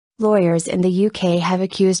Lawyers in the UK have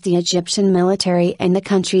accused the Egyptian military and the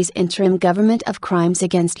country's interim government of crimes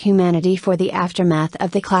against humanity for the aftermath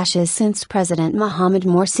of the clashes since President Mohamed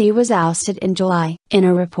Morsi was ousted in July. In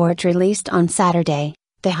a report released on Saturday,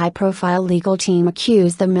 the high-profile legal team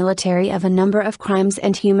accused the military of a number of crimes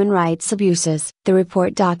and human rights abuses. The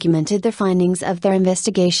report documented the findings of their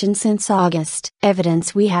investigation since August.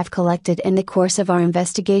 Evidence we have collected in the course of our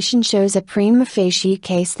investigation shows a prima facie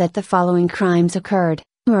case that the following crimes occurred: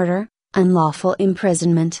 murder, unlawful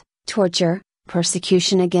imprisonment, torture,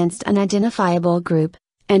 persecution against an unidentifiable group,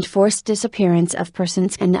 and forced disappearance of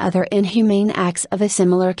persons and other inhumane acts of a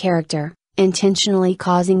similar character, intentionally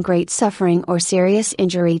causing great suffering or serious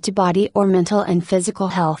injury to body or mental and physical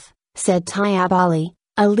health, said Tayyab Ali,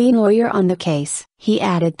 a lead lawyer on the case. He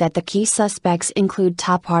added that the key suspects include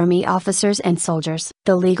top army officers and soldiers.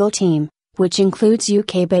 The legal team, which includes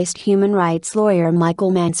UK-based human rights lawyer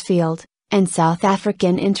Michael Mansfield, and South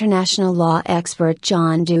African international law expert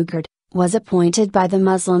John Dugard, was appointed by the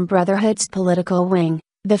Muslim Brotherhood's political wing,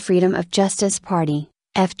 the Freedom of Justice Party,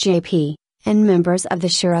 FJP, and members of the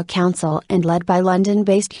Shura Council, and led by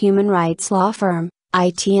London-based human rights law firm,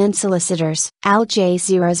 ITN Solicitors. Al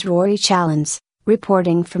Jazeera's Rory Challens,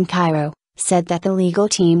 reporting from Cairo, said that the legal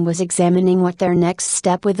team was examining what their next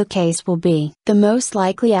step with the case will be. The most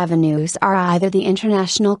likely avenues are either the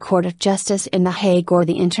International Court of Justice in The Hague or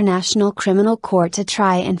the International Criminal Court to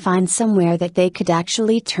try and find somewhere that they could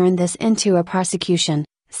actually turn this into a prosecution,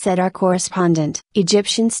 said our correspondent.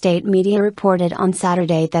 Egyptian state media reported on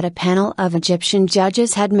Saturday that a panel of Egyptian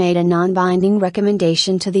judges had made a non-binding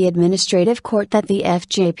recommendation to the administrative court that the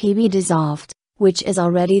FJP be dissolved, which is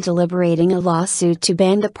already deliberating a lawsuit to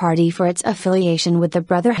ban the party for its affiliation with the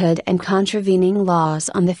Brotherhood and contravening laws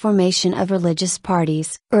on the formation of religious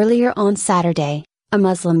parties. Earlier on Saturday, a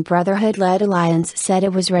Muslim Brotherhood-led alliance said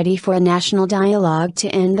it was ready for a national dialogue to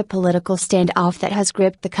end the political standoff that has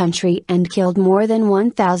gripped the country and killed more than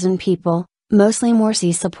 1,000 people, mostly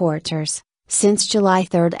Morsi supporters, since July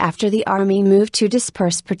 3 after the army moved to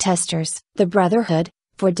disperse protesters. The Brotherhood,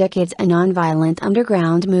 for decades a non-violent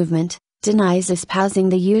underground movement, denies espousing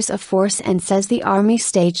the use of force and says the army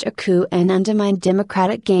staged a coup and undermined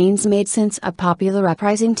democratic gains made since a popular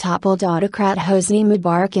uprising toppled autocrat Hosni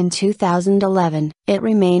Mubarak in 2011. It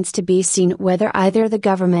remains to be seen whether either the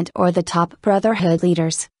government or the top Brotherhood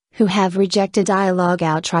leaders, who have rejected dialogue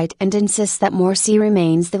outright and insist that Morsi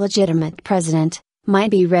remains the legitimate president,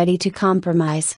 might be ready to compromise.